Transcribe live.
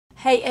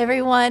Hey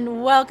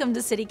everyone, welcome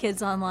to City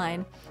Kids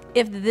Online.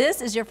 If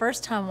this is your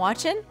first time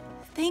watching,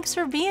 thanks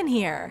for being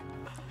here.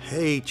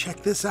 Hey,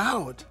 check this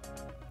out.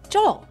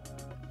 Joel,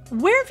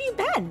 where have you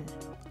been?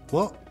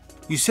 Well,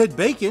 you said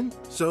bacon,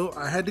 so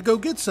I had to go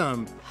get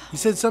some. You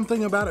said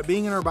something about it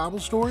being in our Bible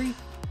story?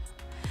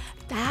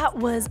 That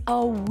was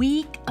a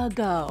week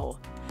ago.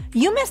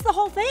 You missed the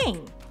whole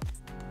thing.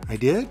 I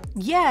did?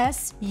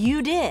 Yes,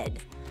 you did.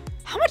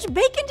 How much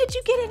bacon did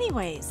you get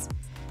anyways?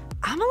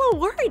 I'm a little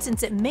worried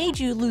since it made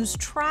you lose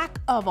track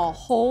of a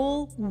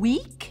whole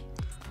week.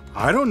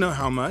 I don't know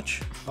how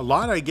much. A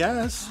lot, I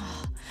guess.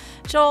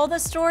 Joel, the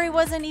story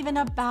wasn't even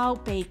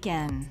about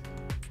bacon.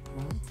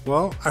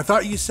 Well, I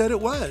thought you said it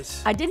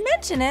was. I did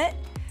mention it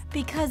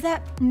because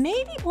that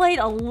maybe played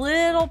a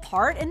little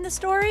part in the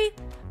story,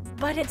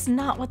 but it's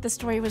not what the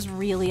story was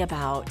really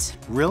about.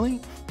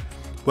 Really?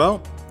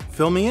 Well,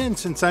 fill me in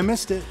since I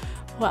missed it.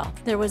 Well,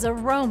 there was a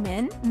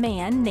Roman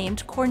man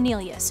named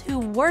Cornelius who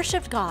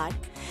worshiped God,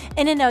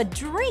 and in a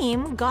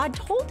dream, God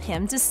told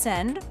him to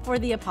send for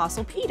the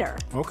Apostle Peter.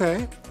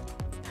 Okay.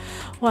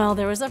 Well,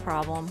 there was a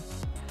problem.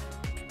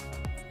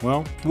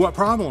 Well, what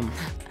problem?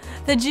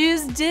 The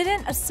Jews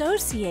didn't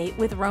associate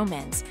with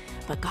Romans,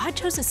 but God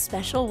chose a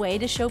special way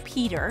to show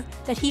Peter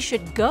that he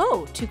should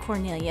go to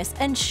Cornelius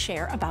and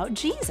share about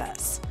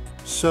Jesus.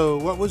 So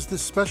what was the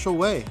special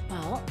way?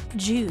 Well,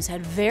 Jews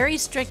had very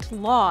strict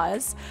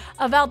laws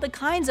about the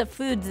kinds of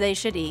foods they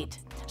should eat.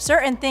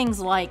 Certain things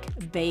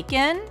like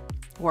bacon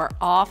were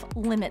off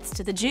limits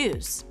to the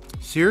Jews.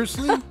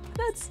 Seriously?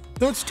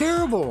 That's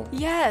terrible.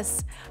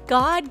 Yes,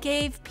 God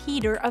gave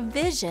Peter a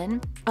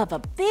vision of a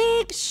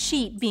big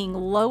sheet being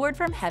lowered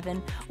from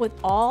heaven with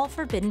all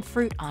forbidden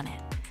fruit on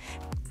it.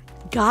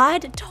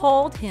 God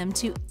told him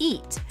to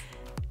eat.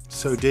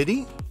 So did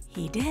he?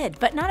 He did,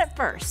 but not at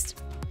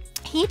first.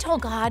 He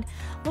told God,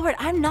 "Lord,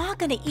 I'm not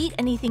going to eat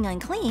anything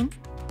unclean."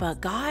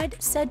 But God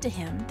said to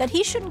him that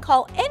he shouldn't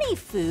call any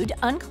food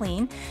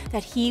unclean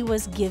that he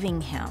was giving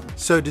him.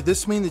 So did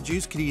this mean the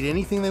Jews could eat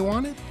anything they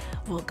wanted?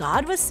 Well,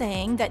 God was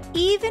saying that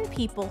even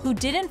people who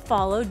didn't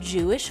follow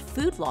Jewish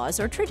food laws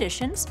or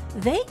traditions,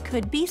 they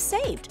could be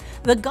saved.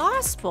 The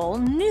gospel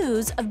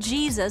news of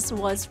Jesus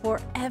was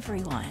for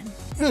everyone.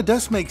 You know, it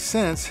does make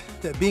sense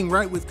that being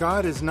right with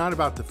God is not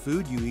about the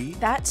food you eat.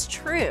 That's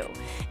true.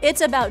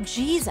 It's about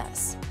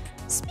Jesus.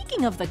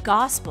 Speaking of the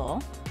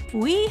gospel,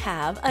 we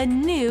have a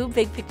new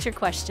big picture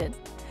question.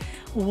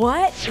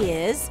 What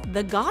is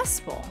the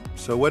gospel?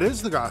 So what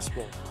is the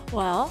gospel?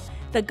 Well,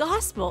 the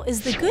gospel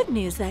is the good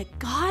news that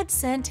God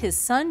sent his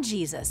son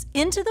Jesus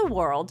into the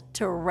world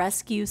to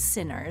rescue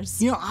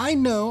sinners. You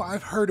know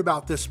I've heard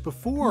about this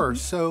before,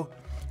 so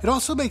it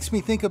also makes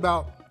me think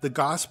about the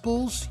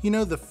Gospels,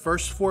 the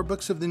first 4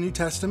 books of the New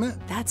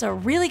Testament. That's a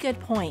really good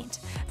point.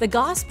 The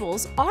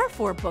Gospels are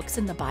 4 books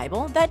in the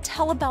Bible that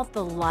tell about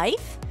the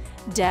life,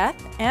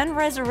 death, and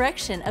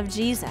resurrection of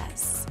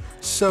Jesus.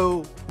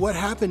 So what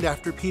happened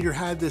after Peter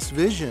had this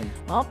vision?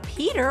 Well,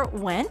 Peter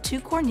went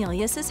to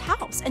Cornelius'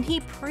 house and he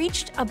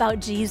preached about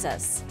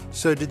Jesus.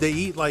 So did they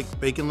eat like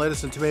bacon,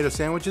 lettuce, and tomato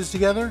sandwiches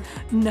together?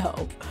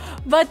 No,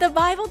 but the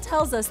Bible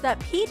tells us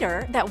that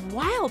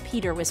while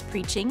Peter was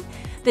preaching,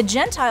 the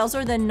Gentiles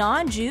or the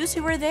non-Jews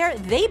who were there,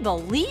 they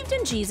believed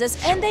in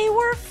Jesus and they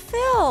were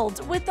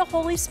filled with the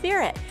Holy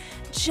Spirit.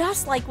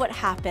 Just like what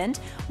happened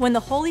when the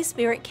Holy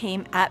Spirit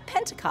came at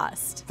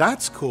Pentecost.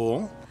 That's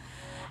cool.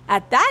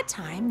 At that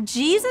time,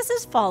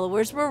 Jesus'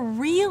 followers were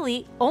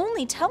really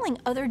only telling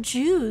other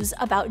Jews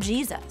about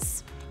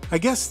Jesus. I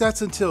guess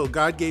that's until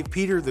God gave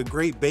Peter the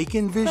great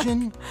bacon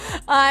vision.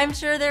 I'm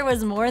sure there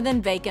was more than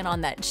bacon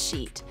on that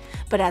sheet.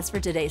 But as for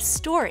today's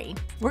story,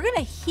 we're going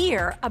to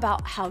hear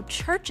about how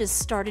churches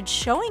started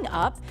showing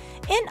up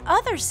in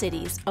other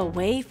cities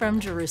away from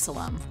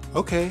Jerusalem.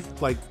 Okay,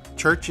 like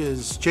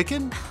Church's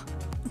Chicken?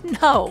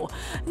 No,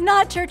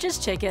 not Church's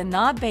Chicken,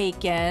 not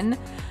bacon.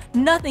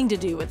 Nothing to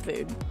do with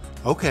food.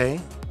 Okay.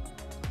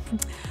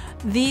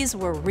 These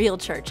were real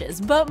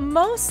churches, but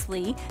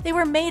mostly they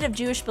were made of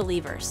Jewish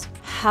believers.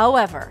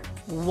 However,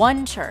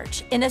 one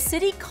church in a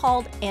city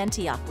called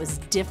Antioch was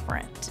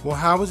different. Well,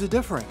 how was it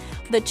different?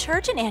 The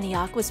church in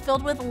Antioch was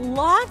filled with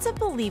lots of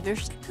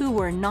believers who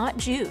were not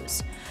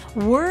Jews.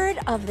 Word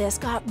of this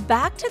got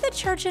back to the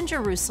church in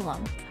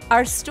Jerusalem.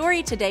 Our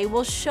story today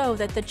will show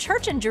that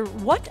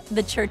what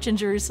the church in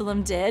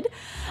Jerusalem did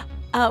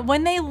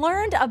when they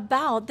learned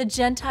about the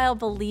Gentile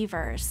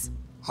believers.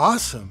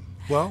 Awesome.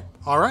 Well,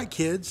 all right,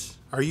 kids.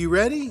 Are you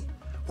ready?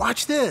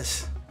 Watch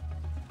this.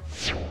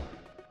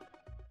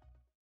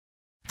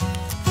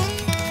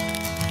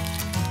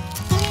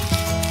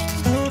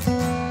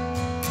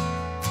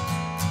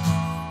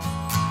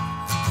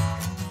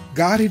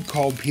 God had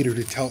called Peter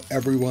to tell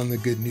everyone the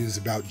good news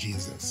about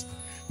Jesus,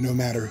 no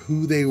matter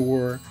who they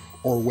were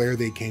or where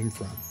they came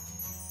from.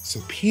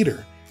 So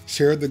Peter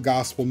shared the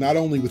gospel not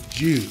only with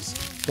Jews,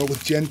 but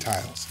with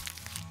Gentiles.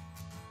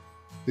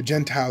 The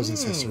Gentiles in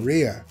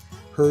Caesarea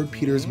heard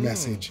Peter's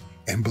message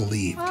and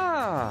believed.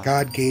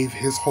 God gave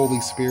his Holy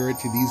Spirit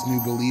to these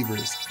new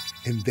believers,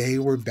 and they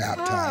were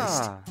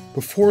baptized.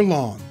 Before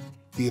long,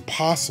 the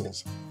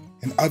apostles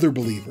and other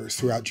believers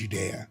throughout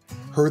Judea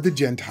heard the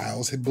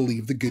Gentiles had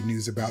believed the good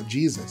news about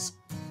Jesus.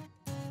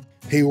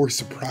 They were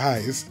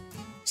surprised,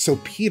 so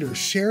Peter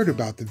shared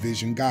about the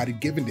vision God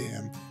had given to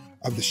him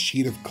of the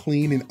sheet of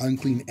clean and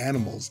unclean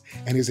animals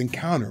and his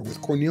encounter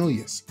with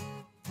Cornelius.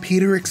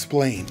 Peter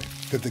explained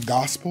that the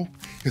gospel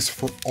is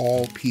for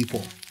all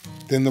people.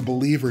 Then the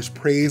believers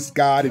praised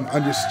God and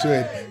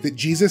understood that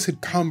Jesus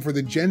had come for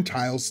the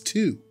Gentiles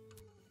too.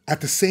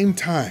 At the same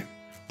time,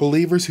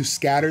 believers who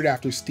scattered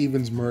after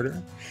Stephen's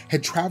murder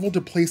had traveled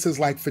to places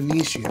like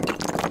Phoenicia,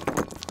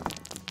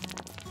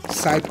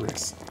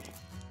 Cyprus,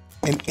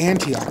 and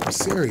Antioch of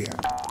Syria.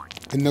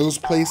 In those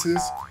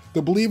places,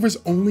 the believers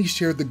only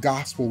shared the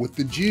gospel with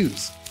the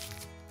Jews.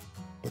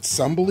 But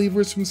some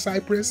believers from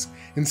Cyprus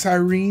and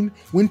Cyrene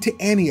went to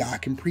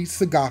Antioch and preached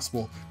the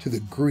gospel to the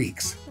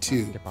Greeks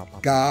too.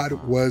 God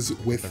was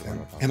with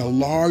them, and a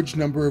large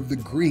number of the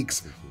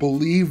Greeks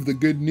believed the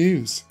good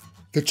news.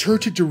 The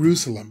church at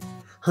Jerusalem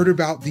heard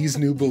about these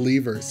new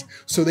believers,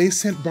 so they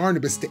sent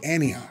Barnabas to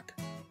Antioch.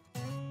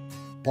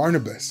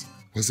 Barnabas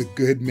was a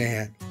good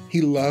man. He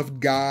loved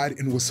God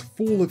and was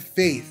full of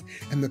faith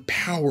and the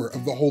power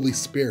of the Holy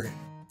Spirit.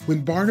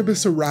 When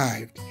Barnabas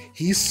arrived,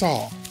 he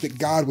saw that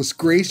God was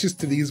gracious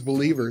to these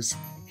believers.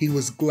 He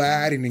was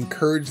glad and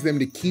encouraged them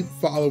to keep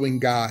following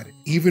God.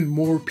 Even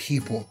more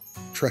people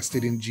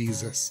trusted in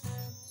Jesus.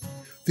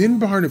 Then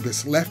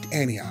Barnabas left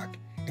Antioch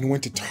and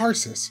went to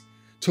Tarsus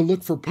to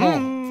look for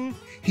Paul.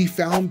 He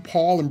found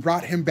Paul and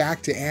brought him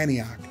back to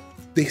Antioch.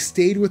 They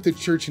stayed with the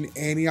church in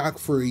Antioch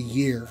for a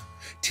year,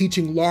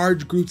 teaching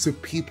large groups of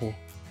people.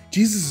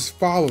 Jesus'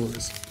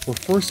 followers were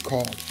first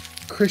called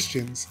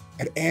Christians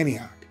at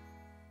Antioch.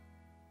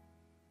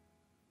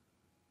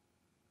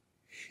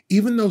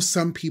 Even though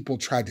some people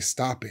tried to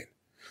stop it,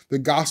 the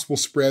gospel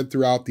spread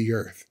throughout the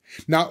earth,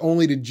 not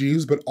only to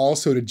Jews, but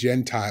also to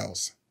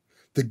Gentiles.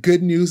 The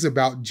good news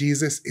about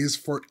Jesus is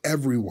for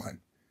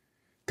everyone.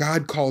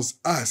 God calls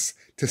us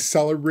to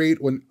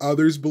celebrate when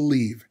others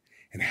believe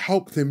and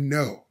help them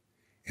know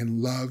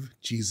and love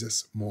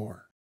Jesus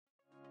more.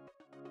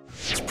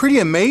 It's pretty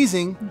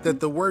amazing that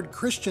the word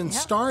Christian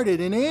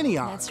started in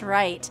Antioch. That's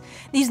right.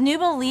 These new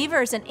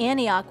believers in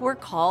Antioch were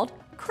called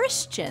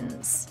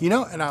Christians. You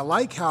know, and I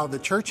like how the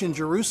church in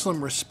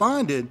Jerusalem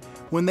responded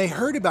when they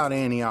heard about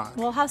Antioch.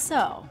 Well, how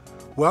so?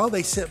 Well,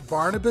 they sent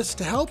Barnabas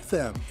to help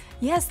them.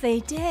 Yes,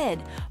 they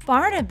did.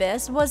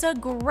 Barnabas was a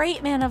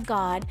great man of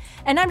God,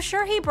 and I'm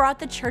sure he brought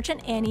the church in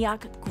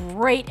Antioch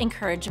great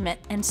encouragement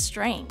and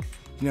strength.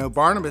 You know,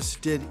 Barnabas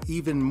did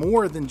even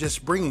more than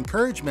just bring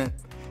encouragement.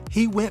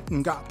 He went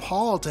and got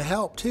Paul to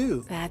help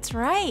too. That's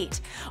right.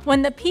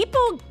 When the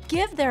people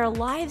give their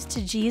lives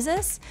to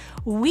Jesus,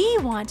 we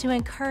want to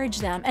encourage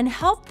them and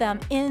help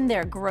them in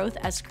their growth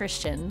as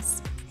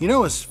Christians. You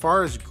know, as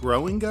far as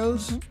growing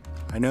goes,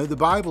 I know the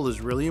Bible is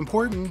really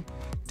important.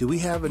 Do we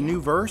have a new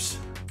verse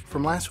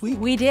from last week?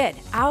 We did.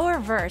 Our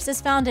verse is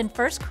found in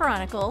 1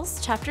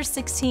 Chronicles chapter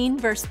 16,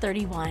 verse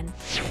 31.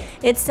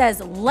 It says,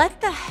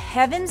 "Let the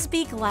heavens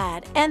be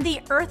glad and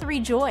the earth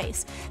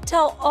rejoice.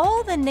 Tell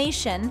all the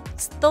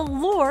nations the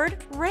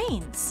Lord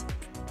reigns."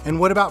 And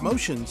what about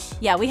motions?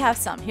 Yeah, we have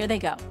some. Here they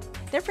go.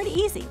 They're pretty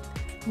easy.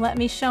 Let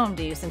me show them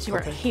to you since you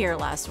weren't here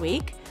last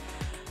week.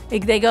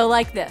 They go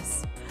like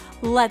this.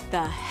 Let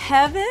the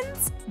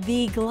heavens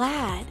be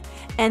glad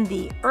and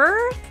the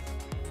earth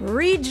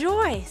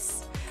rejoice.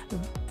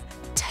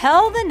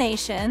 Tell the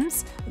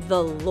nations,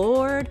 the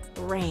Lord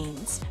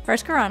reigns.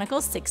 1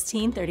 Chronicles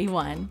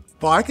 16:31.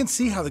 Well, I can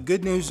see how the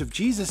good news of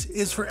Jesus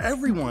is for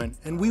everyone,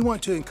 and we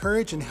want to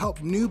encourage and help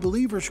new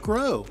believers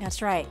grow.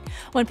 That's right.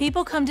 When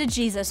people come to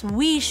Jesus,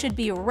 we should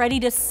be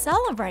ready to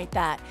celebrate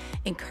that,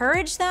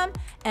 encourage them,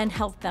 and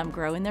help them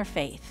grow in their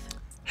faith.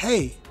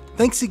 Hey,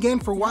 thanks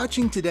again for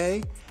watching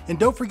today. And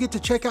don't forget to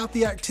check out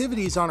the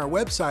activities on our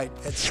website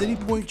at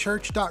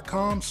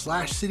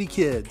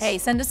citypointchurch.com/citykids. Hey,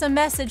 send us a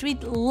message.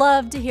 We'd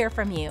love to hear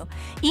from you.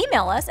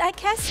 Email us at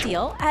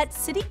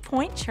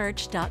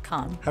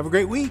castile@citypointchurch.com. Have a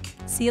great week.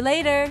 See you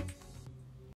later.